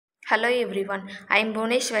Hello everyone, I am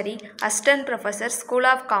Bhuvaneswari, Assistant Professor, School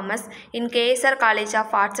of Commerce in KSR College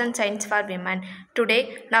of Arts and Science for Women.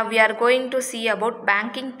 Today, we are going to see about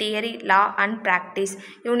Banking Theory, Law and Practice,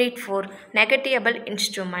 Unit 4, Negotiable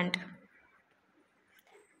Instrument.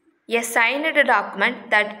 A signed document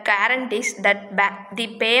that guarantees that the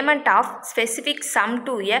payment of specific sum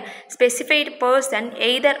to a specified person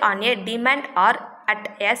either on a demand or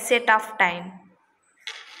at a set of time.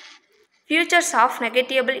 Features of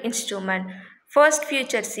negotiable instrument. First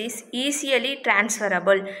feature is easily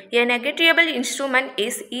transferable. A negotiable instrument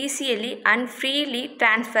is easily and freely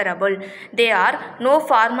transferable. There are no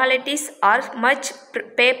formalities or much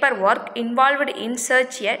paperwork involved in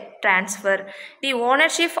such a transfer. The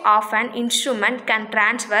ownership of an instrument can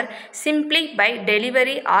transfer simply by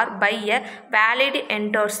delivery or by a valid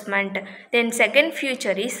endorsement. Then second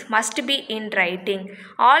feature is must be in writing.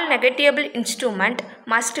 All negotiable instrument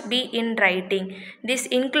must be in writing. This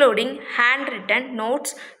including handwritten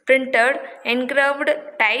notes, printed, engraved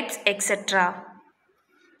types, etc.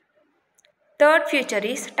 Third feature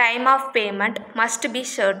is time of payment must be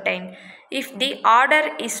certain. If the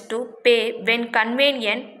order is to pay when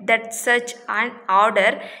convenient, that such an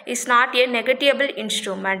order is not a negotiable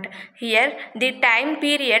instrument. Here, the time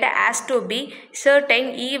period has to be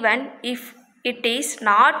certain even if it is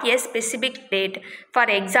not a specific date. For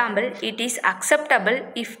example, it is acceptable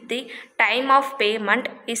if the time of payment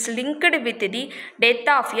is linked with the death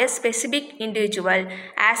of a specific individual,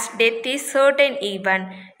 as death is certain event.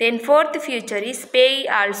 Then fourth feature is payee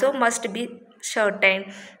also must be certain.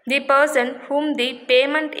 The person whom the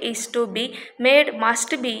payment is to be made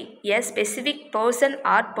must be a specific person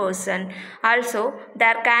or person. Also,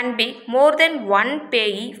 there can be more than one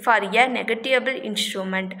payee for a negotiable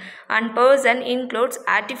instrument, and person includes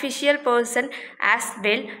artificial person as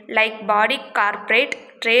well, like body corporate,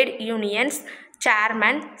 trade unions,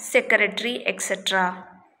 chairman, secretary, etc.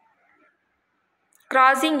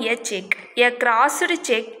 Crossing a check. A crossed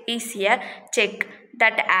check is a check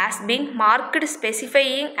that has been marked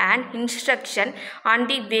specifying an instruction on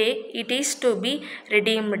the way it is to be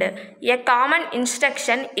redeemed. A common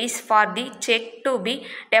instruction is for the check to be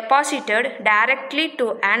deposited directly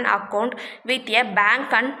to an account with a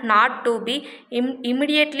bank and not to be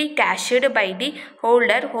immediately cashed by the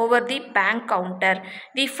holder over the bank counter.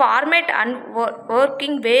 The format and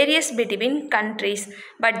working varies between countries,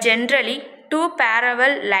 but generally two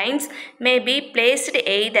parallel lines may be placed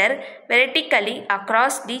either vertically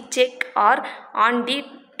across the check or on the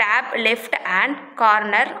tab left hand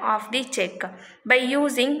corner of the check. By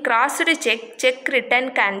using crossed check, check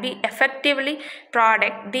return can be effectively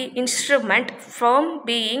protect the instrument from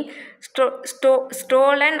being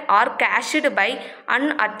stolen or cashed by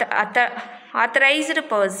unauthorized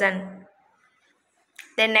person.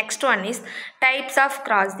 The next one is types of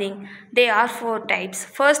crossing. There are four types.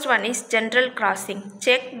 First one is general crossing.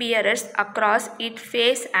 Check bearers across its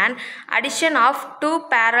face and addition of two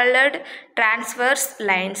parallel transverse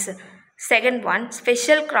lines. Second one,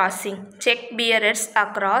 special crossing. Check bearers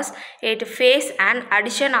across its face and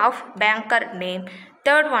addition of banker name.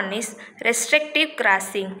 Third one is restrictive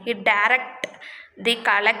crossing. It direct the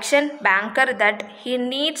collection banker that he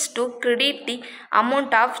needs to credit the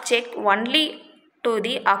amount of check only to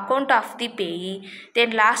the account of the payee.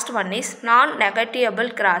 Then last one is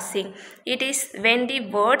non-negotiable crossing. It is when the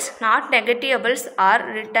words not negotiables are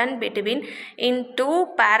written between in two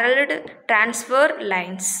parallel transfer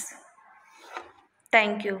lines.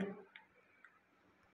 Thank you.